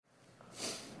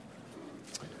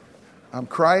I'm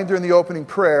crying during the opening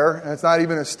prayer, and it's not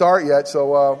even a start yet,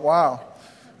 so wow.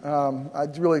 I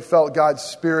really felt God's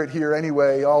Spirit here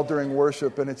anyway, all during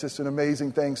worship, and it's just an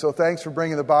amazing thing. So thanks for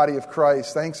bringing the body of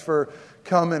Christ. Thanks for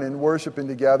coming and worshiping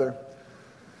together.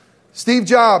 Steve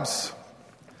Jobs.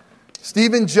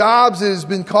 Stephen Jobs has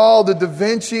been called the Da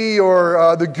Vinci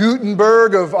or the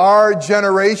Gutenberg of our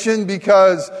generation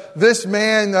because this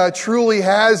man truly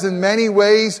has in many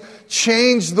ways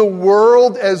changed the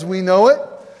world as we know it.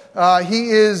 He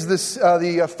is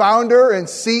the founder and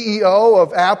CEO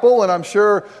of Apple, and I'm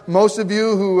sure most of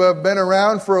you who have been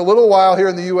around for a little while here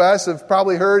in the U.S. have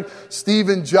probably heard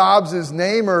Stephen Jobs'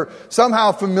 name or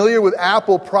somehow familiar with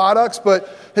Apple products, but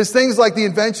his things like the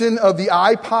invention of the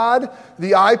iPod.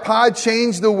 The iPod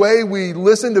changed the way we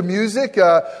listen to music.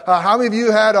 How many of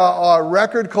you had a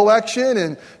record collection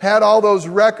and had all those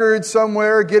records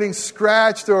somewhere getting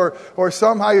scratched or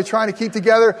somehow you're trying to keep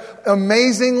together?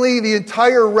 Amazingly, the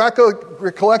entire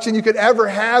record collection you could ever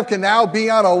have can now be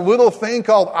on a little thing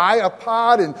called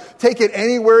iPod and take it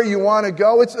anywhere you want to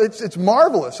go. It's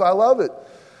marvelous. I love it.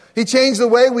 He changed the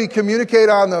way we communicate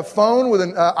on the phone with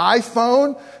an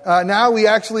iPhone. Now we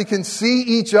actually can see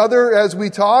each other as we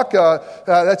talk.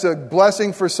 That's a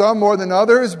blessing for some more than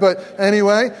others. But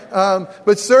anyway,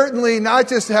 but certainly not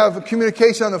just have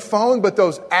communication on the phone, but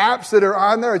those apps that are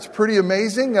on there. It's pretty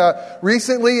amazing.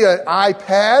 Recently, an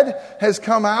iPad has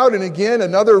come out. And again,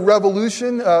 another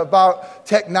revolution about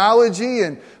technology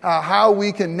and how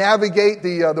we can navigate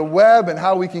the web and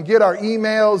how we can get our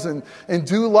emails and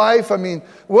do life. I mean,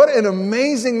 what an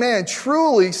amazing man.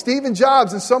 Truly, Stephen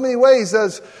Jobs, in so many ways,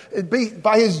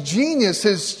 by his genius,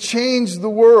 has changed the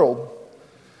world.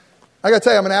 I got to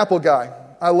tell you, I'm an Apple guy.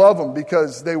 I love them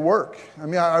because they work. I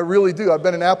mean, I really do. I've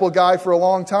been an Apple guy for a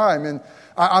long time, and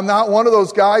I'm not one of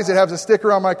those guys that has a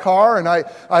sticker on my car, and I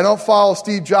don't follow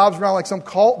Steve Jobs around like some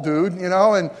cult dude, you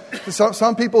know, and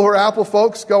some people who are Apple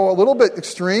folks go a little bit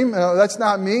extreme. That's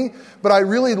not me, but I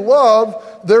really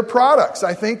love their products.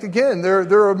 I think, again,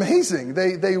 they're amazing.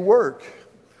 They work.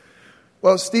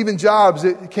 Well, Stephen Jobs,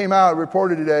 it came out,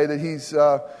 reported today that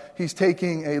he's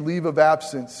taking a leave of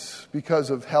absence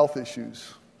because of health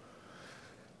issues.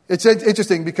 It's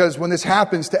interesting because when this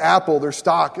happens to Apple, their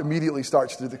stock immediately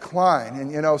starts to decline. And,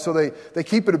 you know, so they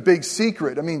keep it a big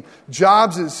secret. I mean,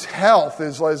 Jobs' health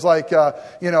is like,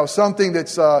 something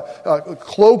that's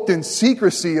cloaked in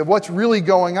secrecy of what's really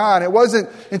going on. It wasn't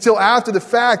until after the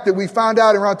fact that we found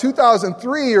out around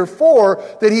 2003 or 4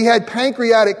 that he had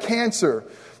pancreatic cancer.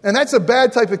 And that's a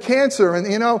bad type of cancer.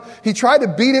 And, you know, he tried to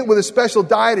beat it with a special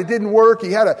diet. It didn't work.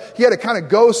 He had to kind of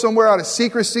go somewhere out of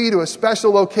secrecy to a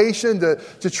special location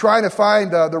to try to find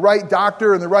the right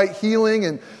doctor and the right healing.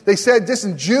 And they said just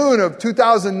in June of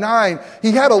 2009,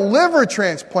 he had a liver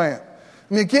transplant.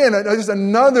 I mean, again, just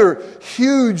another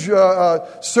huge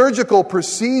surgical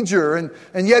procedure,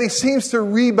 and yet he seems to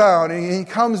rebound, and he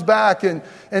comes back, and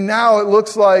now it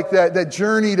looks like that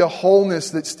journey to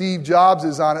wholeness that Steve Jobs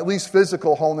is on, at least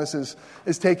physical wholeness,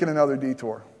 is taking another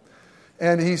detour.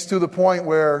 And he's to the point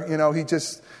where, you know, he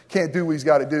just can't do what he's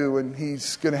got to do, and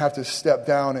he's going to have to step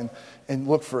down and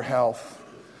look for health.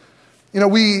 You know,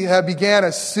 we began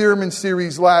a sermon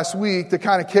series last week to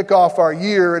kind of kick off our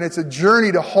year, and it's a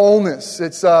journey to wholeness.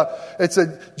 It's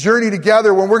a journey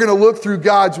together when we're going to look through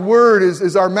God's Word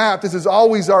is our map. This is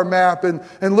always our map, and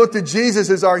look to Jesus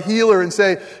as our healer and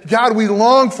say, God, we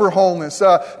long for wholeness.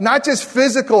 Not just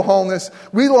physical wholeness.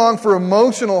 We long for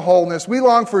emotional wholeness. We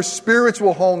long for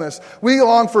spiritual wholeness. We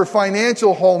long for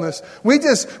financial wholeness.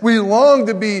 We long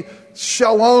to be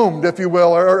shalom, if you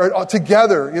will, or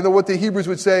together. You know what the Hebrews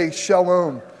would say,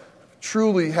 shalom.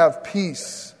 Truly have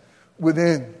peace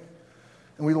within.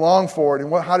 And we long for it.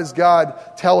 And how does God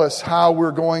tell us how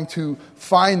we're going to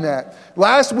find that?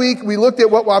 Last week, we looked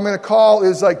at what I'm going to call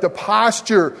is like the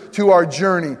posture to our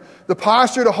journey. The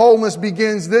posture to wholeness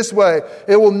begins this way.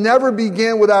 It will never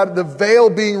begin without the veil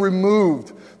being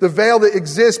removed. The veil that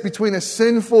exists between a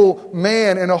sinful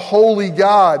man and a holy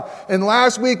God. And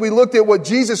last week we looked at what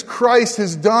Jesus Christ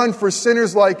has done for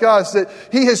sinners like us, that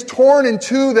He has torn in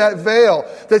two that veil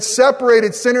that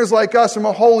separated sinners like us from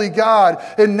a holy God.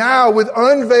 And now with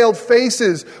unveiled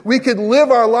faces, we could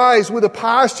live our lives with a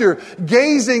posture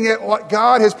gazing at what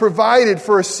God has provided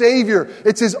for a Savior.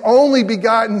 It's His only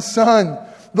begotten Son,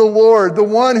 the Lord, the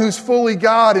one who's fully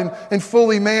God and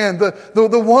fully man,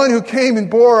 the one who came and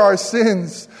bore our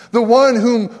sins, the one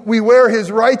whom we wear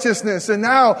His righteousness. And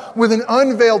now, with an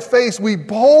unveiled face, we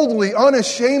boldly,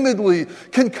 unashamedly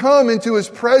can come into His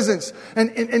presence.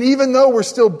 And even though we're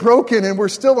still broken and we're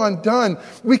still undone,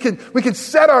 we can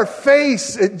set our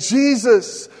face at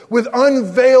Jesus with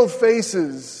unveiled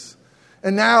faces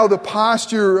And now the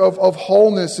posture of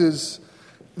wholeness is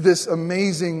this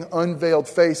amazing unveiled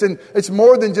face. And it's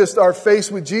more than just our face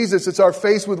with Jesus, it's our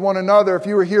face with one another. If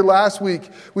you were here last week,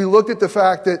 we looked at the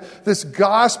fact that this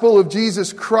gospel of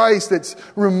Jesus Christ that's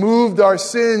removed our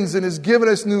sins and has given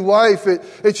us new life,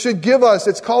 it should give us,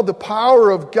 it's called the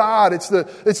power of God. It's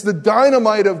the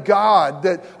dynamite of God,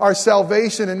 that our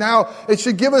salvation. And now it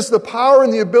should give us the power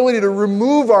and the ability to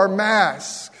remove our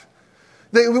mask.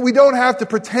 That we don't have to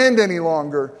pretend any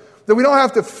longer. That we don't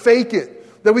have to fake it.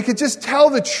 That we could just tell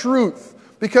the truth.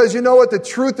 Because you know what? The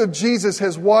truth of Jesus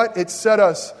has what? It set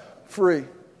us free.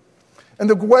 And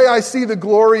the way I see the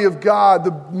glory of God,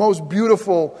 the most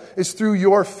beautiful, is through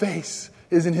your face,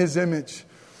 is in His image.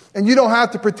 And you don't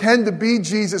have to pretend to be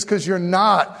Jesus because you're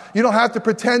not. You don't have to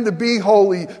pretend to be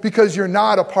holy because you're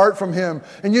not apart from Him.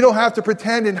 And you don't have to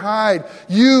pretend and hide.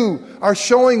 You are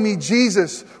showing me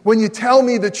Jesus when you tell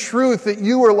me the truth that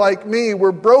you are like me.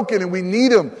 We're broken and we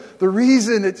need Him. The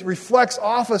reason it reflects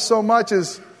off us so much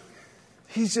is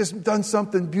He's just done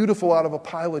something beautiful out of a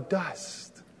pile of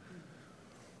dust.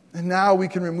 And now we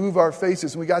can remove our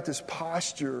faces, and we got this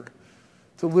posture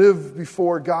to live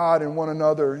before God and one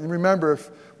another. And remember, if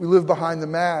we live behind the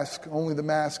mask, only the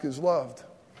mask is loved.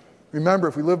 Remember,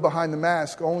 if we live behind the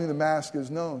mask, only the mask is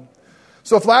known.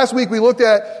 So if last week we looked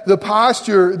at the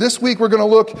posture, this week we're going to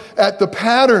look at the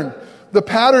pattern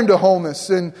to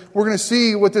wholeness. And we're going to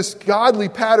see what this godly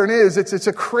pattern is. It's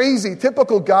a crazy,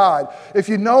 typical God. If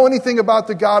you know anything about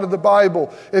the God of the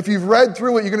Bible, if you've read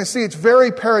through it, you're going to see it's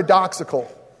very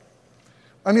paradoxical.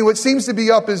 I mean, what seems to be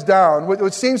up is down.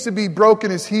 What seems to be broken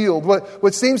is healed.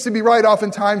 What seems to be right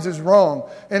oftentimes is wrong.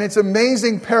 And it's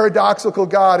amazing, paradoxical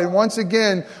God. And once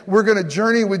again, we're going to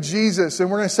journey with Jesus. And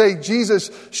we're going to say,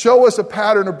 Jesus, show us a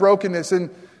pattern of brokenness.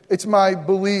 And it's my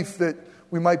belief that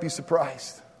we might be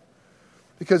surprised.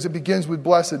 Because it begins with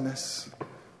blessedness.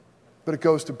 But it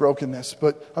goes to brokenness.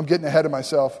 But I'm getting ahead of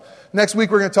myself. Next week,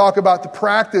 we're going to talk about the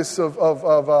practice of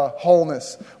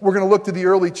wholeness. We're going to look to the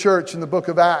early church in the book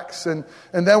of Acts. And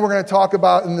then we're going to talk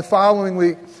about, in the following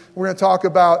week, we're going to talk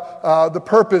about the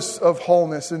purpose of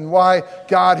wholeness and why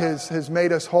God has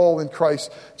made us whole in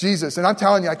Christ Jesus. And I'm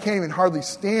telling you, I can't even hardly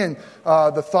stand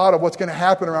the thought of what's going to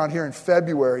happen around here in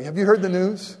February. Have you heard the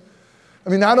news? I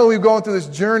mean, not only are we going through this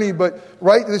journey, but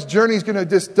this journey is going to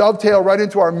just dovetail right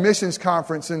into our missions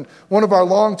conference. And one of our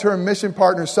long-term mission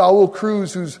partners, Saul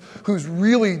Cruz, who's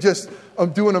really just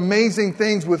doing amazing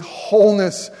things with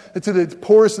wholeness to the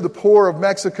poorest of the poor of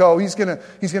Mexico. He's going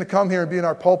to come here and be in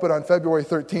our pulpit on February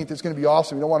 13th. It's going to be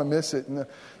awesome. You don't want to miss it. And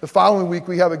the following week,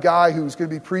 we have a guy who's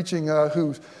going to be preaching,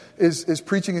 who is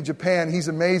preaching in Japan. He's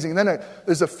amazing. And then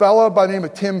there's a fella by the name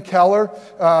of Tim Keller.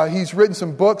 He's written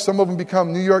some books. Some of them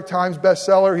become New York Times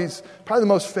bestseller. He's probably the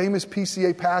most famous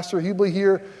PCA pastor. He'll be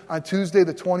here on Tuesday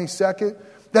the 22nd.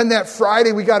 Then that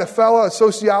Friday, we got a fella, a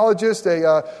sociologist,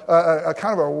 a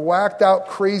kind of a whacked out,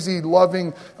 crazy,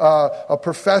 loving a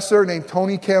professor named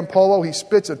Tony Campolo. He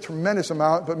spits a tremendous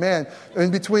amount, but man,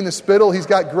 in between the spittle, he's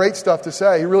got great stuff to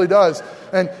say. He really does.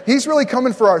 And he's really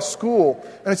coming for our school.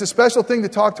 And it's a special thing to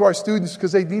talk to our students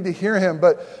because they need to hear him.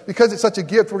 But because it's such a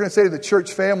gift, we're going to say to the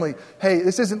church family, hey,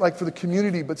 this isn't like for the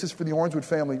community, but this is for the Orangewood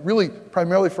family. Really,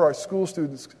 primarily for our school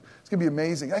students. It's going to be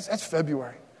amazing. That's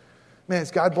February. Man,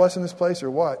 is God blessing this place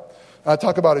or what?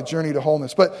 Talk about a journey to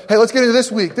wholeness. But hey, let's get into this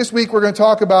week. This week we're going to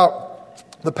talk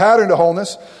about the pattern to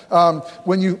wholeness.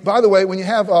 By the way, when you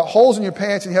have holes in your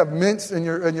pants and you have mints in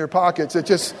your pockets, it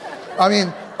just, I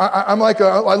mean, I'm like,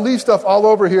 I leave stuff all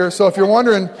over here. So if you're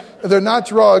wondering, they're not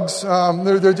drugs.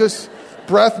 They're just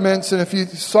breath mints. And if you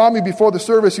saw me before the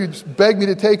service, you'd beg me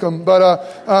to take them.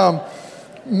 But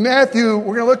Matthew,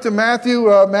 we're going to look to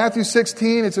Matthew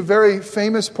 16. It's a very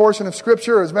famous portion of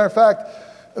Scripture. As a matter of fact,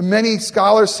 many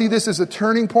scholars see this as a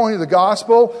turning point of the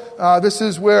gospel. This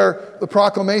is where the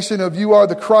proclamation of you are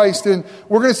the Christ. And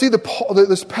we're going to see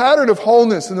this pattern of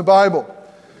wholeness in the Bible.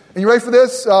 And you ready for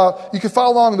this? You can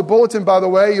follow along in the bulletin, by the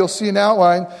way. You'll see an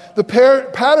outline. The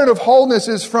pattern of wholeness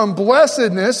is from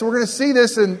blessedness. We're going to see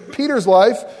this in Peter's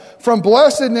life. From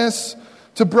blessedness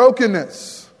to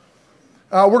brokenness.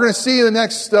 We're going to see in the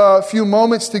next few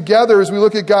moments together as we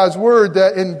look at God's Word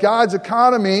that in God's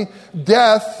economy,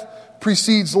 death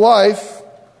precedes life.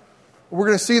 We're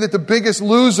going to see that the biggest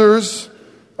losers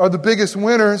are the biggest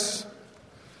winners.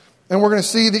 And we're going to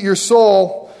see that your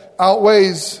soul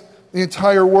outweighs the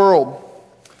entire world.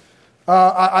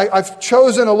 I've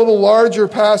chosen a little larger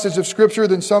passage of Scripture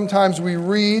than sometimes we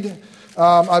read.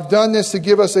 I've done this to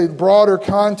give us a broader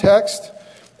context.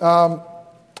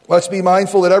 Let's be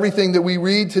mindful that everything that we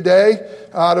read today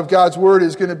out of God's Word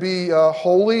is going to be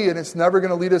holy, and it's never going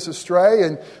to lead us astray.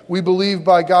 And we believe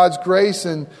by God's grace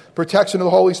and protection of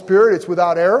the Holy Spirit, it's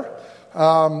without error.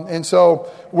 And so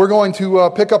we're going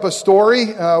to pick up a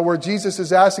story where Jesus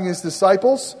is asking his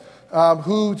disciples,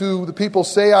 who do the people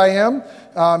say I am?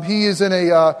 He is in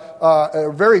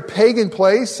a very pagan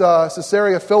place,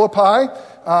 Caesarea Philippi.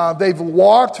 They've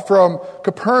walked from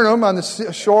Capernaum on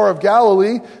the shore of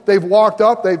Galilee. They've walked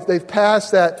up. They've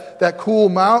passed that cool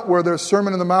mount where the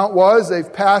Sermon on the Mount was.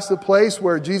 They've passed the place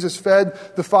where Jesus fed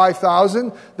the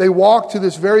 5,000. They walked to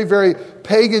this very, very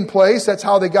pagan place. That's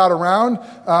how they got around.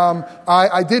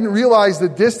 I didn't realize the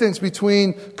distance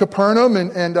between Capernaum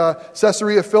and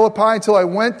Caesarea Philippi until I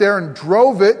went there and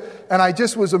drove it. And I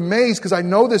just was amazed because I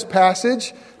know this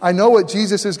passage. I know what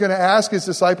Jesus is going to ask his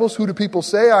disciples. Who do people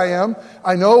say I am?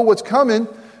 I know what's coming.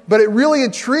 But it really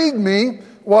intrigued me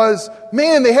was,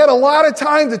 man, they had a lot of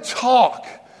time to talk.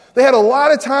 They had a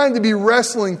lot of time to be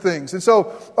wrestling things. And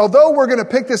so, although we're going to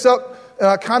pick this up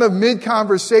kind of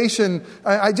mid-conversation,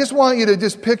 I just want you to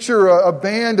just picture a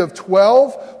band of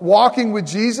 12 walking with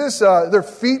Jesus. Their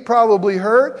feet probably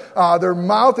hurt. Their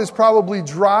mouth is probably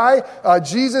dry.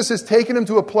 Jesus has taken them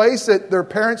to a place that their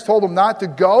parents told them not to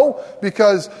go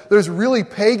because there's really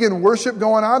pagan worship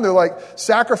going on. They're like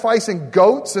sacrificing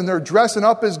goats, and they're dressing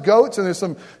up as goats, and there's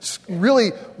some really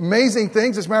amazing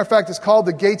things. As a matter of fact, it's called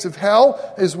the Gates of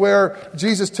Hell, is where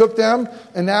Jesus took them.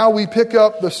 And now we pick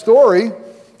up the story,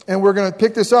 and we're going to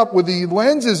pick this up with the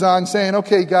lenses on, saying,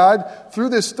 okay, God, through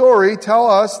this story, tell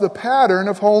us the pattern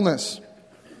of wholeness.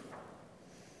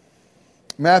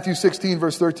 Matthew 16,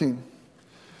 verse 13.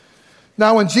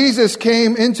 Now, when Jesus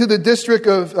came into the district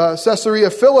of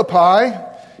Caesarea Philippi,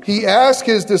 he asked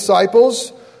his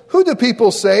disciples, who do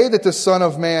people say that the Son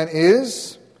of Man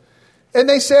is? And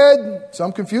they said,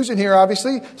 some confusion here,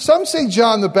 obviously. Some say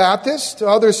John the Baptist,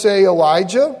 others say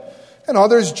Elijah, and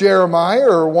others Jeremiah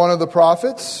or one of the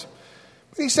prophets.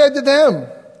 But he said to them,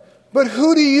 but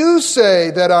who do you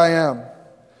say that I am?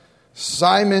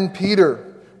 Simon Peter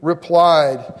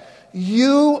replied,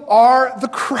 you are the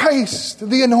Christ,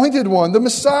 the anointed one, the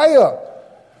Messiah.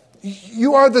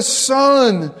 You are the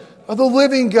Son of the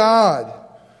living God.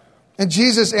 And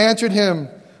Jesus answered him,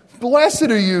 blessed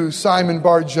are you, Simon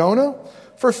Bar-Jonah,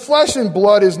 for flesh and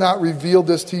blood has not revealed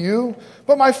this to you,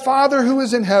 but my Father who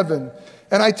is in heaven.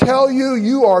 And I tell you,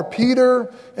 you are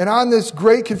Peter, and on this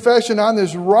great confession, on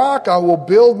this rock, I will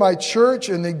build my church,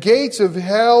 and the gates of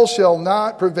hell shall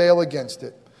not prevail against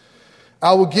it.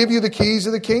 I will give you the keys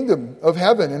of the kingdom of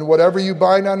heaven, and whatever you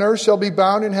bind on earth shall be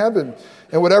bound in heaven,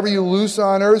 and whatever you loose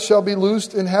on earth shall be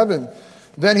loosed in heaven.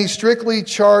 Then he strictly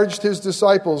charged his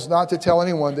disciples not to tell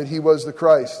anyone that he was the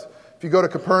Christ. If you go to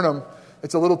Capernaum,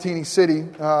 it's a little teeny city.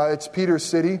 It's Peter's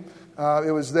city.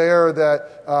 It was there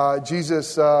that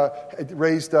Jesus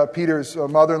raised Peter's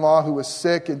mother-in-law who was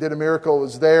sick and did a miracle. It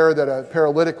was there that a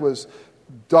paralytic was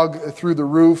dug through the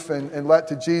roof and led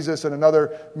to Jesus, and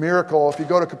another miracle. If you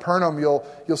go to Capernaum,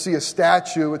 you'll see a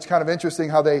statue. It's kind of interesting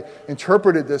how they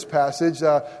interpreted this passage.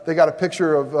 They got a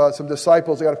picture of some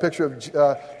disciples. They got a picture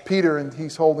of Peter, and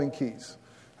he's holding keys.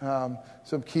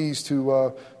 Some keys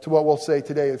to what we'll say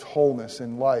today is wholeness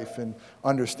and life and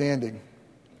understanding.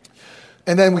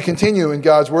 And then we continue in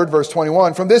God's Word, verse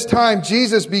 21. From this time,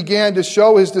 Jesus began to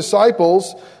show his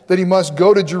disciples that he must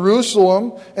go to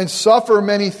Jerusalem and suffer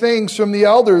many things from the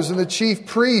elders and the chief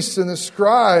priests and the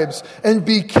scribes and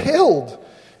be killed,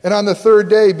 and on the third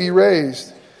day be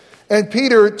raised. And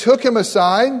Peter took him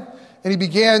aside and he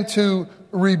began to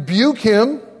rebuke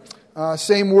him.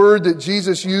 Same word that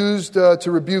Jesus used to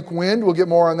rebuke wind. We'll get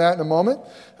more on that in a moment.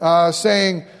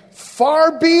 Saying,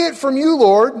 far be it from you,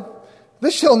 Lord.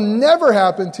 This shall never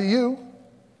happen to you.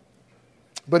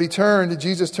 But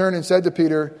Jesus turned and said to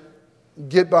Peter,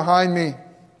 get behind me,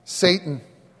 Satan.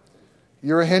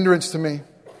 You're a hindrance to me.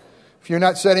 If you're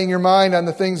not setting your mind on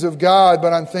the things of God,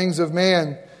 but on things of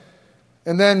man.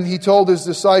 And then he told his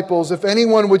disciples, if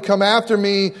anyone would come after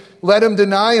me, let him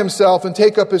deny himself and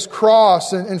take up his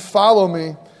cross and follow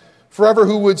me. For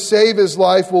who would save his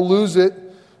life will lose it,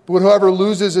 but whoever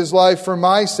loses his life for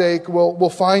my sake will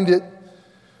find it.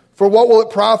 For what will it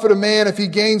profit a man if he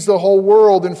gains the whole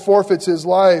world and forfeits his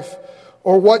life?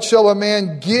 Or what shall a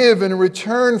man give in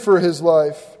return for his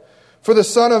life? For the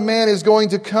Son of Man is going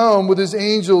to come with his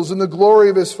angels in the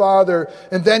glory of his Father,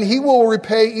 and then he will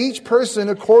repay each person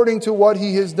according to what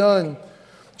he has done.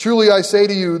 Truly I say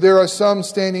to you, there are some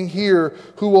standing here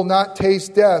who will not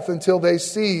taste death until they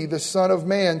see the Son of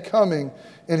Man coming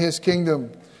in his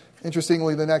kingdom.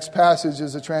 Interestingly, the next passage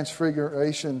is a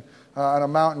transfiguration on a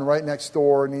mountain right next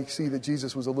door, and you see that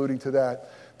Jesus was alluding to that.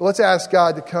 But let's ask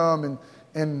God to come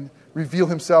and reveal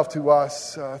himself to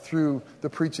us through the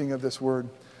preaching of this word.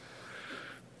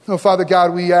 Oh, Father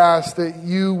God, we ask that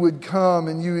you would come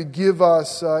and you would give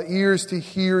us ears to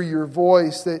hear your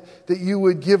voice, that you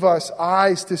would give us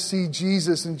eyes to see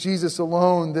Jesus and Jesus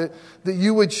alone, that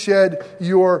you would shed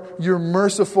your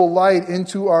merciful light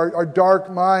into our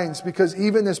dark minds, because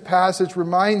even this passage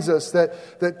reminds us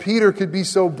that Peter could be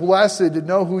so blessed to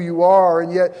know who you are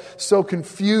and yet so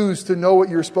confused to know what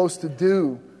you're supposed to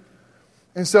do.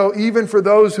 And so even for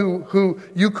those who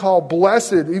you call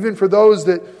blessed, even for those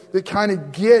that kind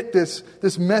of get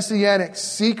this messianic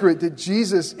secret that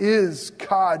Jesus is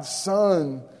God's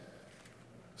Son,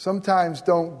 sometimes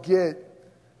don't get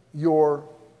your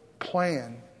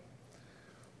plan.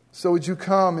 So would you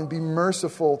come and be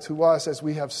merciful to us as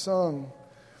we have sung?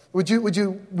 Would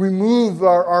you remove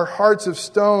our hearts of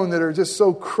stone that are just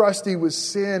so crusty with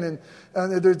sin,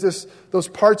 and there's just those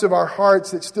parts of our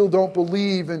hearts that still don't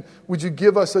believe, and would you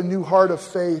give us a new heart of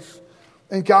faith?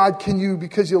 And God, can you,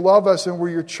 because you love us and we're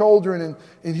your children,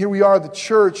 and here we are, the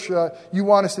church, you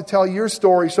want us to tell your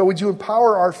story. So would you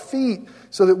empower our feet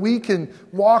so that we can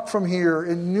walk from here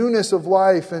in newness of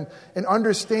life and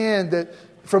understand that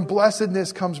from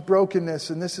blessedness comes brokenness,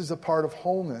 and this is a part of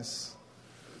wholeness.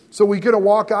 So we're going to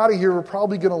walk out of here, we're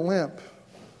probably going to limp.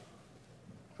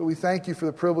 But we thank you for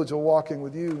the privilege of walking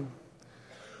with you.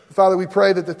 Father, we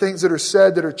pray that the things that are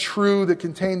said that are true, that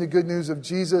contain the good news of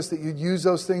Jesus, that you'd use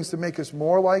those things to make us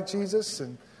more like Jesus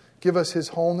and give us his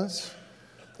wholeness.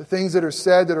 The things that are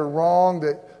said that are wrong,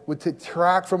 that would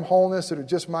detract from wholeness, that are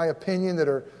just my opinion, that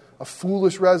are a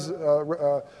foolish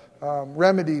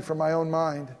remedy for my own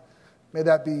mind, may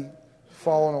that be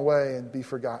fallen away and be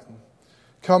forgotten.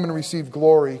 Come and receive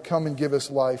glory. Come and give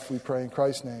us life, we pray in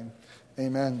Christ's name.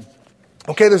 Amen.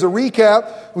 Okay, there's a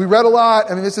recap. We read a lot.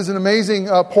 I mean, this is an amazing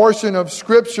portion of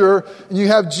Scripture. And you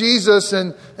have Jesus,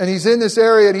 and he's in this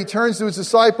area, and he turns to his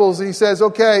disciples, and he says,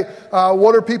 okay,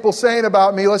 what are people saying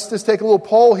about me? Let's just take a little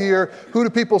poll here. Who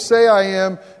do people say I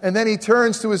am? And then he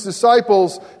turns to his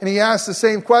disciples, and he asks the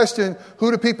same question, who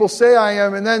do people say I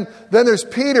am? And then there's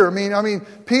Peter. I mean,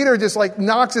 Peter just like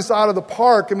knocks us out of the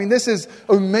park. I mean, this is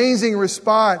an amazing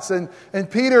response. And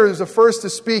Peter is the first to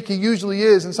speak. He usually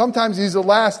is. And sometimes he's the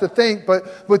last to think,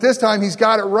 but this time he's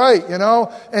got it right, you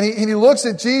know? And he looks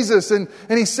at Jesus and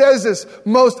he says this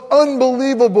most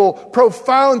unbelievable,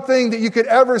 profound thing that you could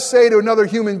ever say to another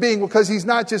human being, because he's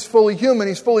not just fully human,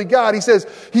 he's fully God. He says,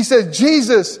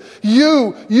 Jesus,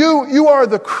 you are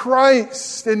the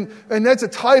Christ. And that's a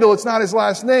title, it's not his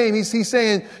last name. He's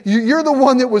saying, you're the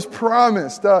one that was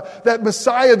promised, that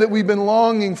Messiah that we've been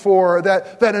longing for,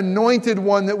 that anointed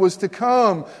one that was to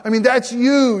come. I mean, that's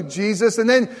you, Jesus. And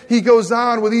then he goes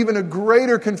on with even a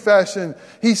greater confession.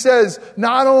 He says,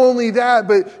 not only that,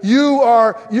 but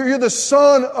you're the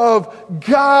Son of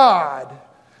God.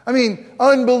 I mean,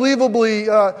 unbelievably,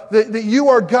 that you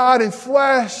are God in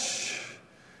flesh.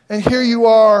 And here you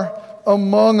are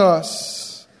among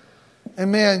us.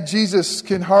 And man, Jesus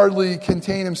can hardly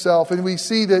contain himself. And we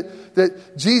see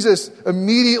that Jesus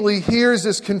immediately hears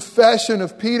this confession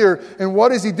of Peter. And what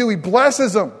does he do? He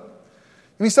blesses him.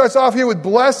 And he starts off here with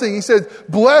blessing. He says,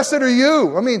 blessed are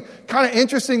you. I mean, kind of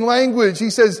interesting language. He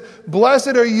says, blessed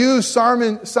are you,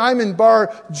 Simon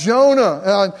Bar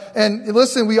Jonah. And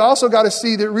listen, we also got to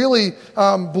see that really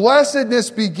blessedness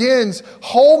begins,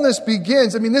 wholeness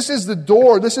begins. I mean, this is the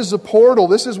door. This is the portal.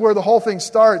 This is where the whole thing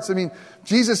starts. I mean,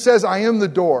 Jesus says, I am the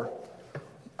door.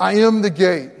 I am the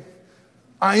gate.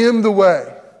 I am the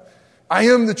way. I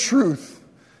am the truth.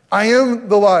 I am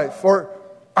the life. Or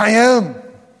I am.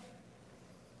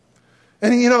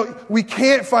 And we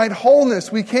can't find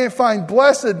wholeness. We can't find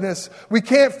blessedness. We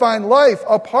can't find life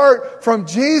apart from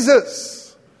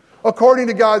Jesus, according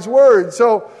to God's word.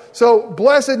 So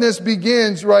blessedness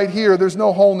begins right here. There's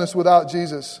no wholeness without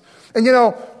Jesus.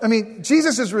 And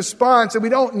Jesus' response, and we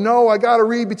don't know, I got to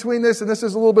read between this, and this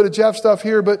is a little bit of Jeff stuff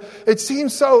here, but it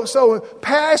seems so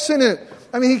passionate.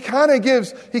 I mean, he kind of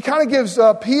gives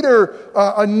Peter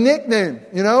a nickname,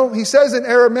 He says in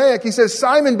Aramaic, he says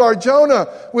Simon Bar Jonah,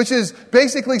 which is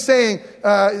basically saying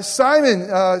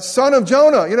Simon, son of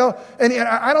Jonah, And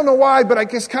I don't know why, but I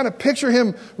just kind of picture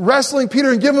him wrestling Peter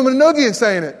and giving him a noogie and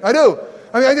saying it. I do.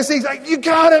 I mean, I just think, like, you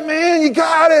got it, man, you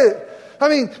got it. I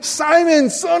mean,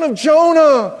 Simon, son of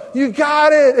Jonah, you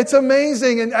got it. It's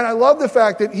amazing. And I love the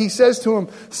fact that he says to him,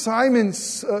 Simon,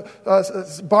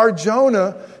 Bar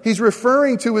Jonah, he's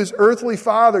referring to his earthly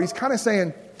father. He's kind of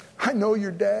saying, I know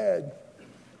your dad,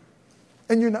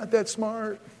 and you're not that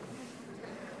smart.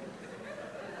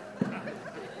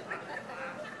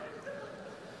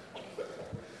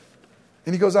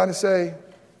 And he goes on to say,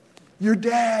 your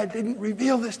dad didn't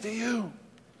reveal this to you.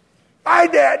 My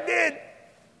dad did.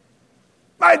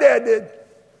 My dad did.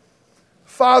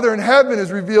 Father in heaven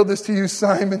has revealed this to you,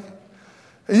 Simon.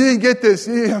 And you didn't get this.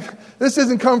 This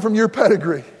doesn't come from your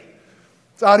pedigree.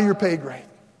 It's out of your pay grade.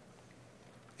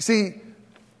 You see,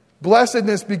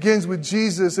 blessedness begins with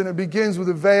Jesus, and it begins with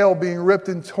a veil being ripped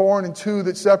and torn in two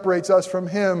that separates us from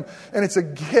Him. And it's a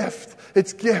gift.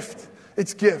 It's gift.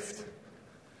 It's gift.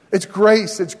 It's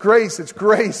grace. It's grace. It's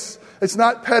grace. It's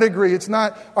not pedigree. It's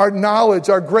not our knowledge,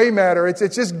 our gray matter.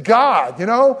 It's just God, you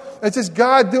know? It's just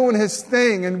God doing His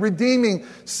thing and redeeming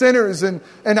sinners. And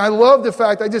I love the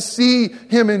fact I just see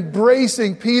Him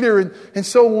embracing Peter and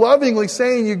so lovingly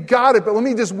saying, you got it, but let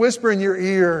me just whisper in your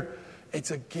ear,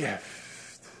 it's a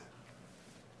gift.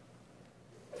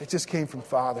 It just came from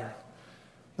Father,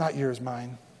 not yours,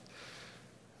 mine.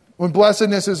 When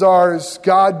blessedness is ours,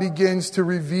 God begins to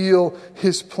reveal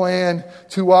His plan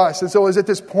to us. And so it's at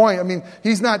this point, I mean,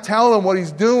 He's not telling them what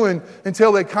He's doing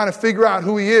until they kind of figure out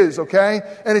who He is, okay?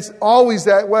 And it's always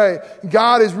that way.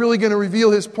 God is really going to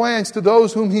reveal His plans to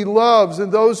those whom He loves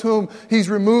and those whom He's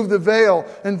removed the veil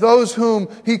and those whom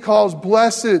He calls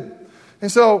blessed.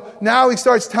 And so now He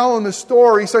starts telling the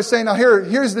story. He starts saying, now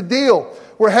here's the deal.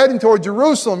 We're heading toward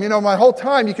Jerusalem. You know, my whole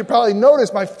time, you could probably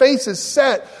notice my face is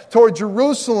set toward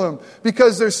Jerusalem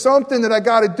because there's something that I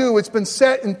got to do. It's been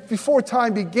set before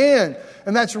time began,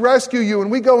 and that's rescue you. When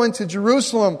we go into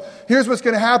Jerusalem, here's what's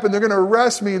going to happen. They're going to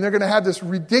arrest me, and they're going to have this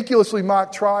ridiculously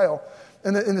mock trial.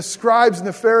 And the scribes and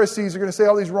the Pharisees are going to say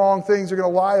all these wrong things. They're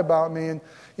going to lie about me. And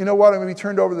you know what? I'm going to be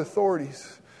turned over to the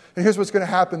authorities. And here's what's going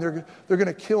to happen. They're going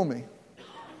to kill me.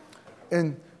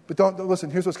 But don't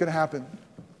listen, here's what's going to happen.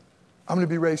 I'm going to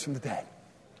be raised from the dead.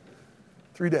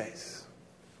 3 days.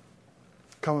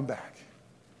 Coming back.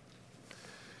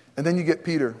 And then you get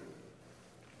Peter.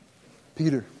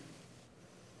 Peter.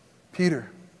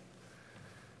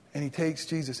 And he takes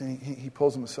Jesus and he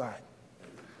pulls him aside.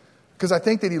 Because I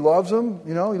think that he loves him,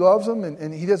 you know, he loves him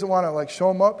and he doesn't want to like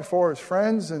show him up before his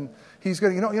friends. And he's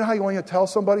going to, you know how you want to tell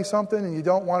somebody something and you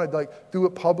don't want to like do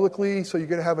it publicly, so you're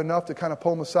going to have enough to kind of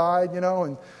pull him aside, you know,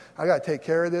 and I got to take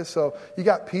care of this. So you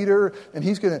got Peter, and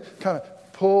he's going to kind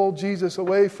of pull Jesus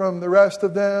away from the rest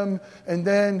of them. And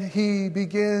then he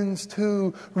begins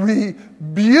to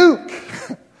rebuke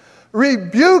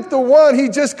the one he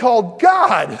just called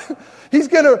God. He's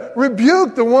going to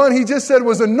rebuke the one he just said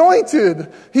was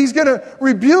anointed. He's going to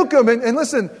rebuke him. And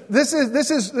listen, this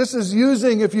is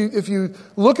using, if you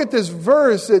look at this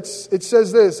verse, it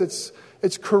says this.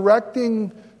 It's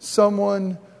correcting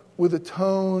someone with a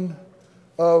tone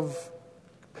of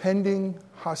pending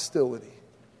hostility.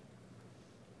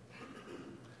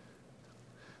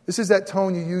 This is that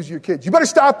tone you use your kids. You better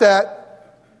stop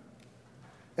that.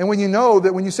 And when you know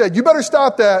that when you said, you better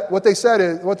stop that, what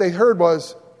they heard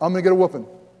was, I'm going to get a whooping.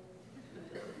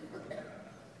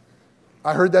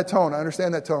 I heard that tone. I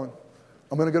understand that tone.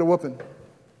 I'm going to get a whooping.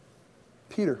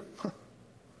 Peter.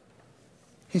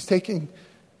 He's taking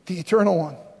the eternal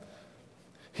one.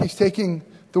 He's taking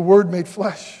the Word made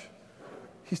flesh.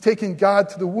 He's taking God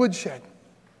to the woodshed.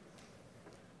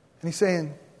 And he's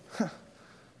saying,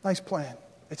 nice plan.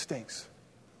 It stinks.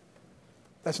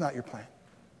 That's not your plan.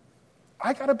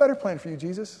 I got a better plan for you,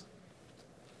 Jesus.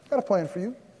 I got a plan for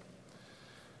you.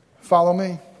 Follow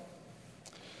me.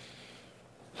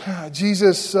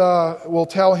 Jesus will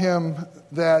tell him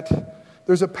that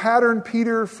there's a pattern,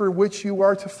 Peter, for which you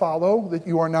are to follow, that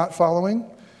you are not following.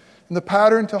 And the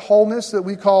pattern to wholeness that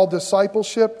we call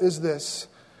discipleship is this.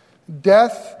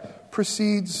 Death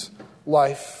precedes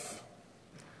life.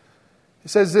 He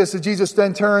says this, that Jesus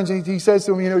then turns and he says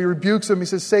to him, he rebukes him. He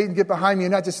says, Satan, get behind me.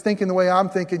 You're not just thinking the way I'm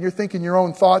thinking. You're thinking your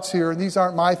own thoughts here, and these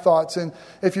aren't my thoughts. And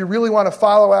if you really want to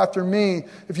follow after me,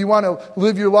 if you want to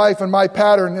live your life in my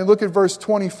pattern, and look at verse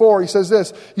 24. He says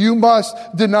this, you must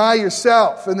deny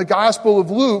yourself. And the Gospel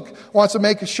of Luke wants to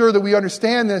make sure that we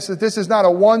understand this, that this is not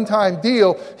a one-time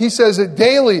deal. He says that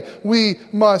daily we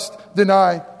must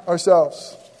deny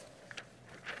ourselves.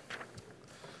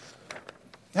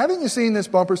 Haven't you seen this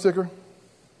bumper sticker?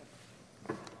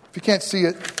 If you can't see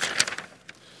it,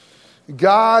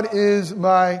 God is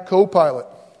my co-pilot.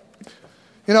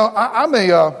 You know, I'm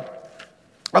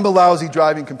a lousy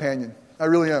driving companion. I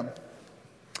really am.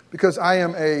 Because I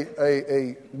am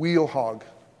a wheel hog.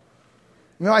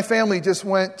 You know, my family just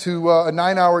went to a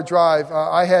 9-hour drive.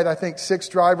 I had, I think, 6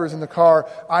 drivers in the car.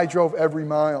 I drove every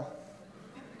mile.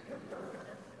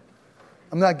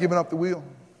 I'm not giving up the wheel.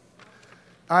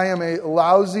 I am a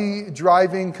lousy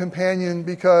driving companion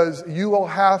because you will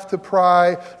have to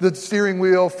pry the steering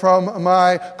wheel from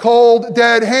my cold,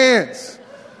 dead hands.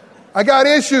 I got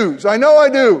issues. I know I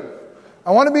do.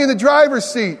 I want to be in the driver's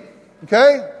seat.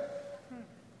 Okay?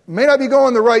 May not be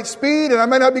going the right speed, and I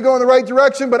might not be going the right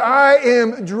direction, but I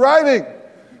am driving.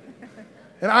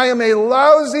 And I am a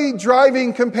lousy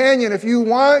driving companion. If you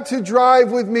want to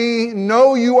drive with me,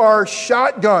 know you are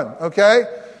shotgun, okay?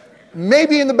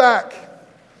 Maybe in the back.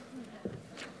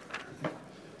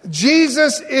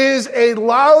 Jesus is a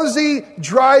lousy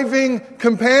driving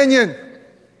companion.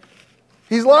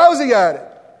 He's lousy at it.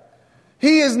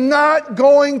 He is not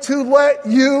going to let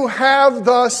you have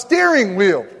the steering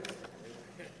wheel.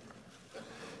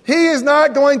 He is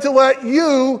not going to let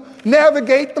you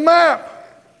navigate the map.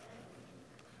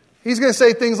 He's going to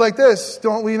say things like this: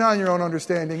 don't lean on your own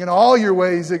understanding. In all your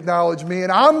ways acknowledge me,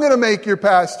 and I'm going to make your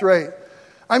path straight.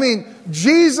 I mean,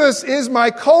 Jesus is my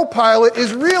co-pilot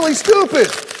is really stupid.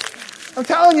 I'm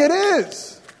telling you it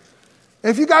is.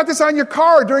 And if you got this on your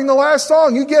car during the last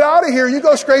song, you get out of here and you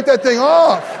go scrape that thing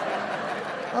off.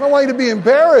 I don't want you to be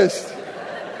embarrassed.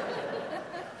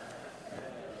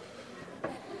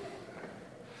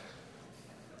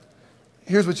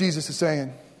 Here's what Jesus is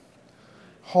saying.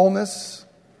 Wholeness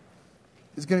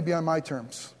is going to be on my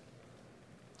terms.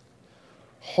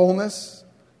 Wholeness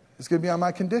is going to be on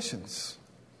my conditions.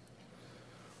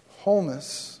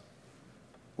 Wholeness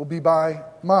will be by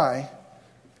my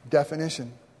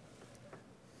definition.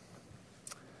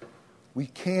 We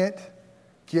can't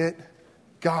get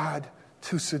God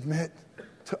to submit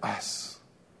to us.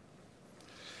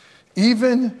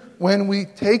 Even when we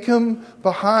take him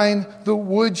behind the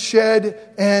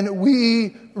woodshed and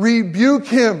we rebuke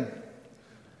him,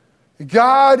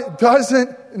 God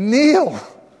doesn't kneel.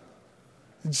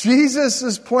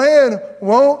 Jesus' plan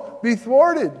won't be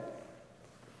thwarted.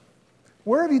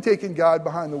 Where have you taken God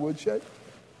behind the woodshed?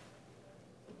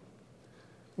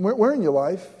 Where in your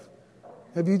life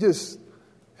have you just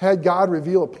had God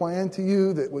reveal a plan to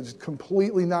you that was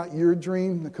completely not your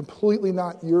dream, completely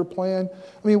not your plan?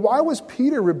 I mean, why was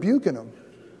Peter rebuking him?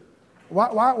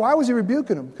 Why was he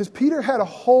rebuking him? Because Peter had a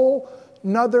whole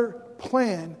nother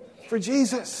plan for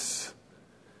Jesus.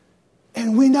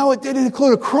 And we know it didn't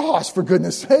include a cross, for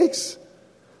goodness sakes.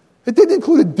 It didn't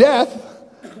include a death.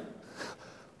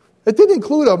 It didn't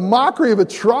include a mockery of a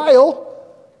trial.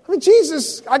 I mean,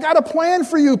 Jesus, I got a plan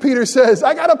for you, Peter says.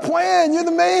 I got a plan. You're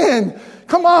the man.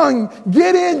 Come on,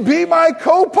 get in, be my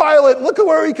co-pilot. Look at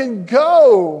where we can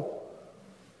go.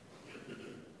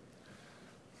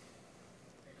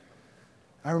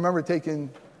 I remember taking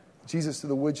Jesus to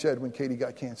the woodshed when Katie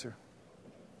got cancer.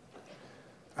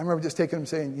 I remember just taking him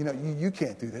saying, you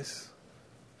can't do this.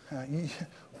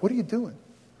 What are you doing?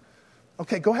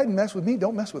 Okay, go ahead and mess with me.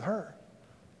 Don't mess with her.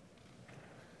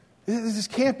 This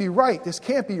can't be right. This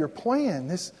can't be your plan.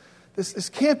 This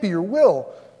can't be your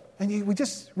will. And we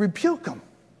just rebuke them.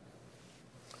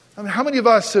 I mean, how many of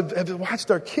us have watched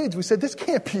our kids? We said, this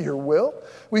can't be your will.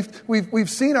 We've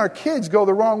seen our kids go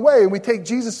the wrong way, and we take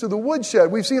Jesus to the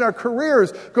woodshed. We've seen our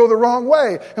careers go the wrong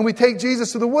way, and we take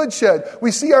Jesus to the woodshed.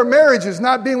 We see our marriages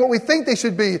not being what we think they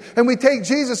should be, and we take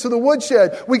Jesus to the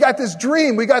woodshed. We got this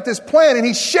dream, we got this plan, and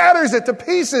he shatters it to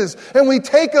pieces, and we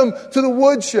take him to the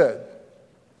woodshed.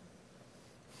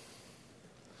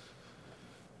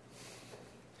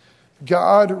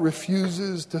 God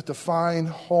refuses to define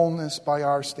wholeness by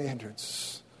our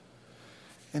standards.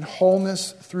 And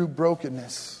wholeness through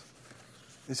brokenness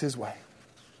is his way.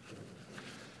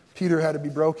 Peter had to be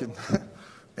broken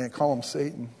and call him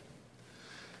Satan.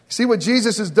 See what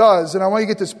Jesus does, and I want you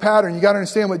to get this pattern. You got to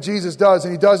understand what Jesus does,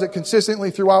 and he does it consistently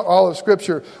throughout all of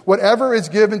Scripture. Whatever is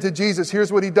given to Jesus,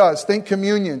 here's what he does. Think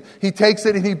communion. He takes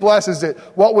it and he blesses it.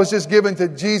 What was just given to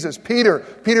Jesus?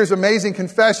 Peter's amazing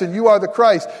confession, you are the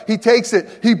Christ. He takes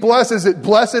it, he blesses it.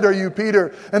 Blessed are you,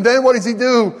 Peter. And then what does he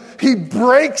do? He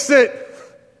breaks it.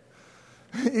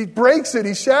 He breaks it.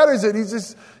 He shatters it. He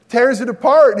just tears it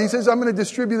apart. And he says, I'm going to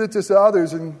distribute it to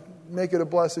others and make it a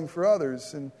blessing for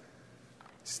others. And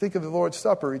just think of the Lord's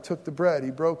Supper. He took the bread,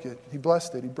 he broke it, he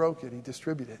blessed it, he broke it, he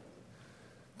distributed it.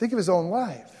 Think of his own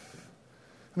life.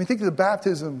 I mean, think of the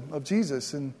baptism of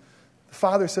Jesus, and the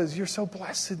Father says, you're so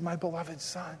blessed, my beloved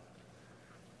Son.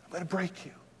 I'm going to break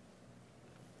you.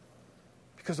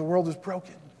 Because the world is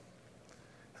broken.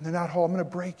 And they're not whole. I'm going to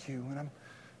break you, and I'm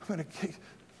going to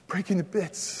break into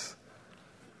bits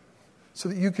so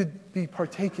that you could be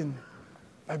partaken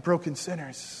by broken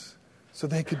sinners, so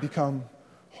they could become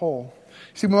whole.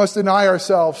 See, we must deny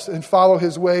ourselves and follow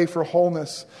his way for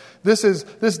wholeness.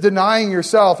 This denying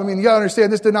yourself. I mean, you got to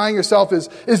understand, this denying yourself is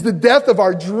the death of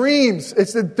our dreams.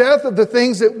 It's the death of the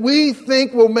things that we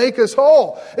think will make us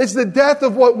whole. It's the death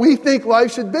of what we think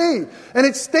life should be. And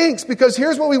it stinks because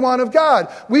here's what we want of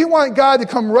God. We want God to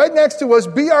come right next to us,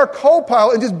 be our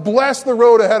co-pilot, and just bless the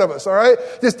road ahead of us, all right?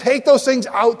 Just take those things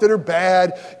out that are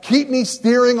bad. Keep me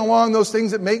steering along those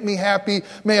things that make me happy.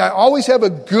 May I always have a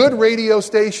good radio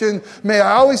station. May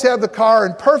I always have the car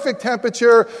in perfect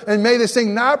temperature. And may this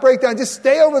thing not break down. Just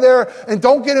stay over there and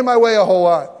don't get in my way a whole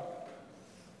lot.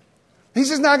 He's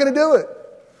just not going to do it.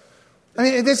 I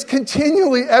mean, this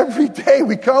continually, every day,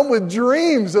 we come with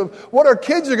dreams of what our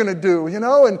kids are going to do, and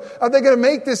are they going to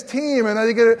make this team, and are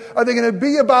they going to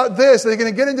be about this, are they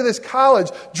going to get into this college?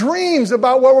 Dreams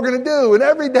about what we're going to do, and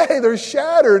every day they're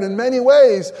shattered in many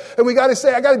ways, and we got to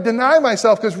say, I got to deny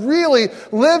myself, because really,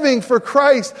 living for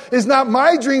Christ is not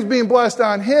my dreams being blessed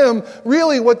on Him.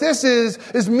 Really, what this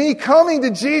is me coming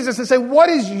to Jesus and say, what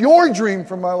is your dream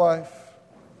for my life?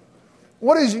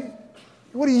 What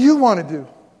do you want to do?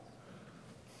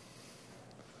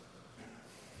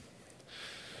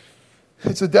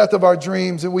 It's the death of our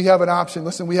dreams, and we have an option.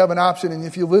 Listen, we have an option, and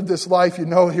if you live this life,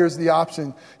 here's the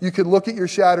option. You could look at your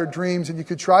shattered dreams, and you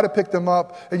could try to pick them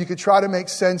up, and you could try to make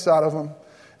sense out of them.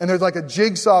 And there's like a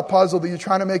jigsaw puzzle that you're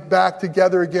trying to make back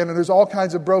together again, and there's all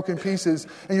kinds of broken pieces,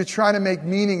 and you're trying to make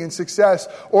meaning and success.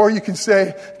 Or you can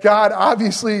say, God,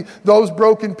 obviously those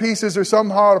broken pieces are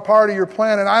somehow a part of your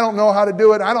plan, and I don't know how to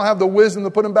do it. I don't have the wisdom to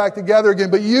put them back together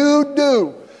again, but you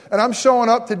do. And I'm showing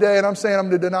up today, and I'm saying I'm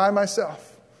going to deny myself.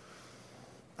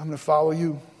 I'm going to follow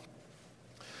you.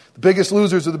 The Biggest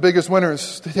Losers are the biggest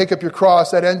winners. To take up your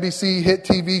cross, that NBC hit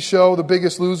TV show, The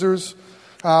Biggest Losers.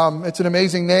 It's an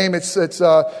amazing name. It's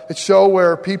a show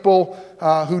where people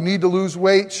who need to lose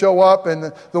weight show up,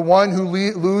 and the one who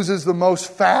loses the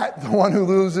most fat, the one who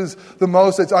loses the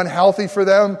most that's unhealthy for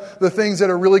them, the things that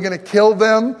are really going to kill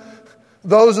them,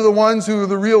 those are the ones who are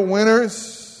the real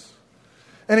winners.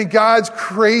 And in God's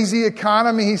crazy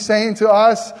economy, He's saying to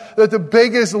us that the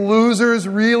biggest losers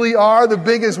really are the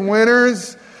biggest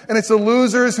winners. And it's the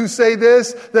losers who say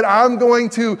this, that I'm going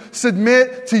to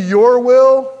submit to your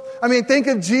will. I mean, think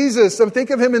of Jesus. Think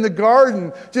of Him in the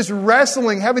garden, just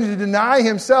wrestling, having to deny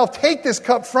Himself. Take this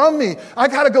cup from me. I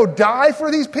got to go die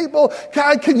for these people.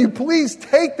 God, can you please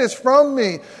take this from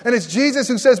me? And it's Jesus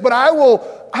who says, but I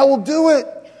will do it.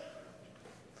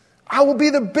 I will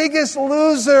be the biggest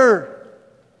loser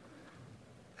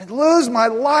and lose my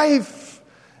life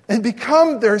and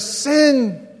become their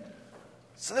sin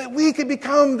so that we can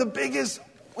become the biggest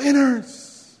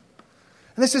winners.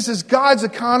 And this is God's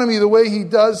economy, the way He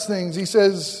does things. He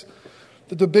says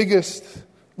that the biggest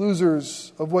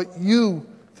losers of what you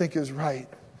think is right,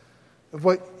 of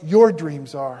what your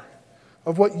dreams are,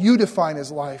 of what you define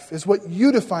as life, is what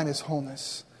you define as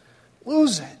wholeness.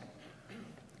 Lose it.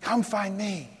 Come find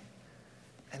me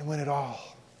and win it all.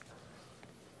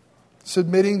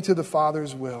 Submitting to the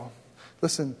Father's will.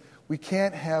 Listen, we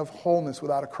can't have wholeness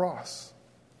without a cross.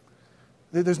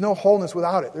 There's no wholeness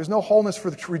without it. There's no wholeness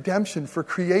for the redemption, for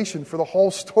creation, for the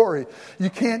whole story. You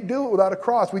can't do it without a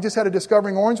cross. We just had a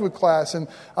Discovering Orangewood class, and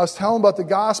I was telling about the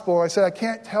gospel. And I said, I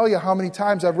can't tell you how many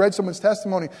times I've read someone's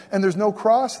testimony, and there's no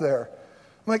cross there.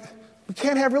 I'm like, we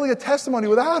can't have really a testimony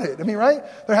without it. I mean, right?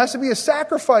 There has to be a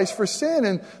sacrifice for sin,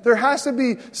 and there has to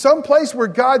be some place where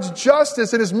God's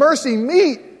justice and His mercy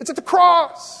meet. It's at the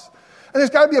cross. And there's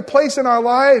got to be a place in our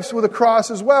lives with a cross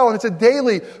as well. And it's a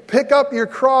daily pick up your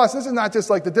cross. This is not just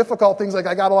like the difficult things like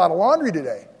I got a lot of laundry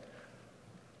today.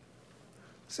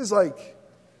 This is like,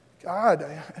 God,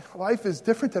 life is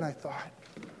different than I thought.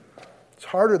 It's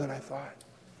harder than I thought.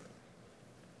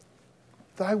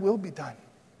 Thy will be done.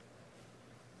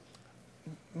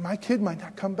 My kid might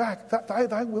not come back.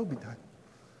 Thy will be done.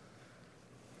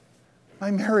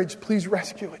 My marriage, please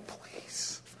rescue it, please.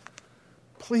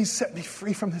 Please set me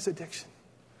free from this addiction.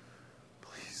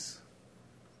 Please.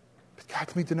 But God,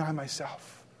 let me deny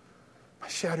myself, my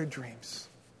shattered dreams.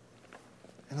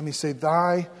 And let me say,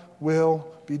 thy will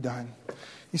be done.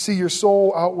 You see, your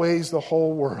soul outweighs the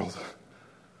whole world.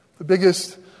 The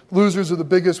biggest losers are the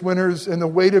biggest winners, and the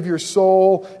weight of your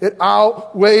soul, it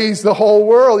outweighs the whole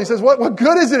world. He says, what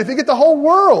good is it if you get the whole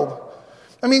world?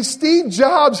 I mean, Steve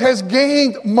Jobs has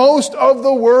gained most of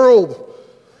the world.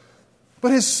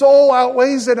 But his soul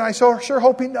outweighs it, and I sure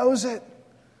hope he knows it.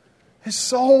 His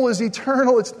soul is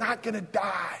eternal. It's not going to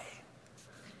die.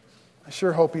 I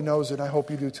sure hope he knows it. I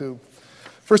hope you do too.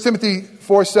 1 Timothy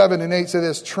 4:7-8 say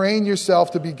this, train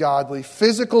yourself to be godly.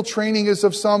 Physical training is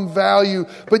of some value,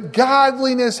 but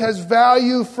godliness has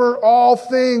value for all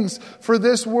things, for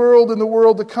this world and the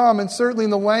world to come. And certainly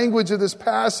in the language of this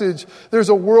passage, there's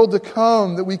a world to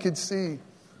come that we could see.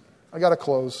 I got to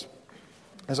close.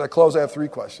 As I close, I have 3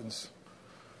 questions.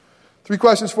 3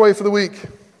 questions for you for the week,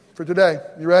 for today.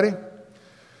 You ready?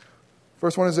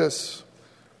 First one is this.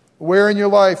 Where in your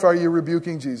life are you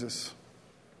rebuking Jesus?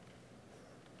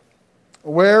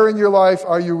 Where in your life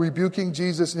are you rebuking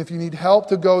Jesus? And if you need help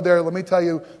to go there, let me tell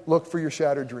you, look for your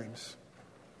shattered dreams.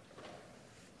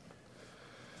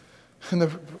 And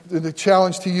the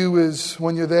challenge to you is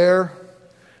when you're there,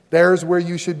 there's where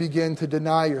you should begin to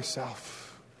deny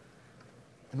yourself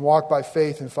and walk by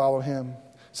faith and follow Him.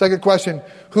 Second question,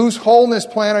 whose wholeness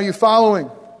plan are you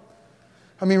following?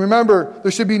 I mean, remember,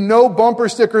 there should be no bumper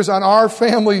stickers on our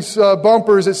family's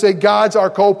bumpers that say God's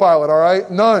our co-pilot, all right?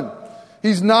 None.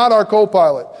 He's not our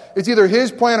co-pilot. It's either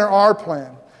His plan or our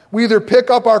plan. We either pick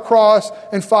up our cross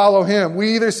and follow Him.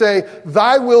 We either say,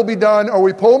 Thy will be done, or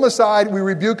we pull Him aside, we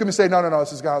rebuke Him and say, no,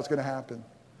 this is God's going to happen.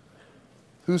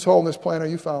 Whose wholeness plan are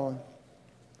you following?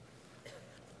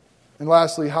 And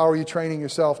lastly, how are you training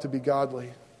yourself to be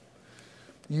godly?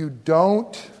 You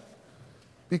don't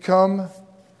become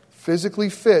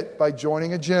physically fit by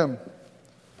joining a gym.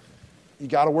 You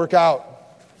got to work out.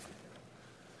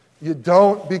 You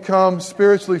don't become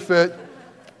spiritually fit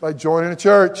by joining a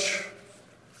church.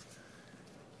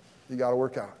 You got to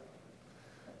work out.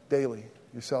 Daily,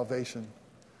 your salvation.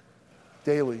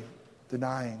 Daily,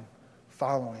 denying,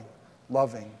 following,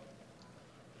 loving,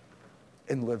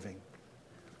 and living.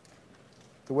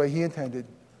 The way He intended,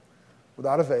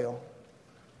 without a veil,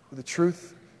 with the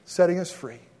truth setting us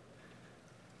free.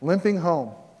 Limping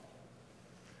home,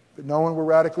 but knowing we're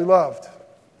radically loved.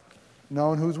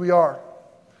 Knowing whose we are.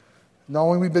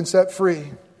 Knowing we've been set free,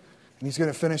 and He's going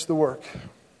to finish the work.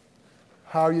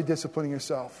 How are you disciplining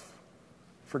yourself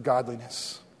for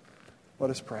godliness? Let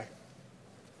us pray.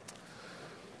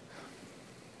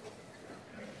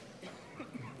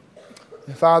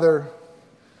 And Father,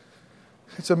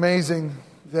 it's amazing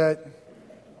that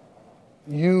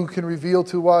You can reveal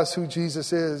to us who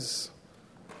Jesus is.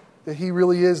 That He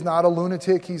really is not a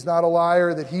lunatic, He's not a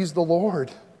liar, that He's the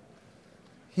Lord.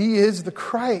 He is the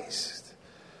Christ.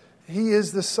 He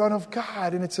is the Son of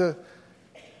God. And it's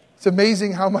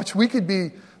amazing how much we could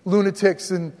be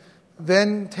lunatics and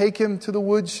then take Him to the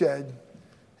woodshed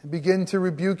and begin to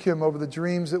rebuke Him over the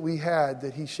dreams that we had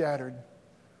that He shattered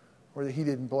or that He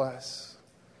didn't bless.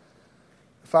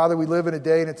 Father, we live in a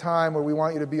day and a time where we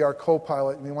want You to be our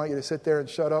co-pilot and we want You to sit there and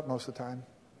shut up most of the time.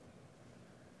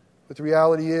 But the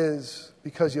reality is,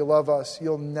 because You love us,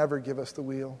 You'll never give us the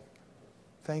wheel.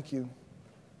 Thank You.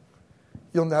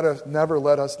 You'll never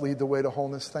let us lead the way to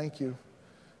wholeness. Thank You.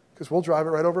 Because we'll drive it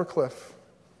right over a cliff.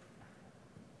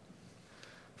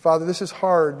 Father, this is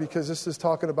hard because this is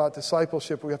talking about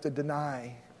discipleship. We have to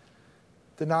deny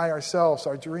ourselves,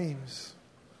 our dreams.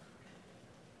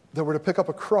 That we're to pick up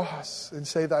a cross and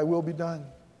say, Thy will be done.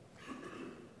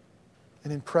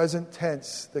 And in present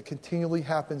tense, that continually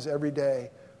happens every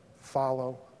day,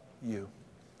 follow You.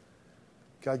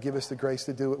 God, give us the grace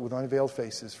to do it with unveiled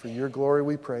faces. For Your glory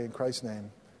we pray in Christ's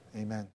name. Amen.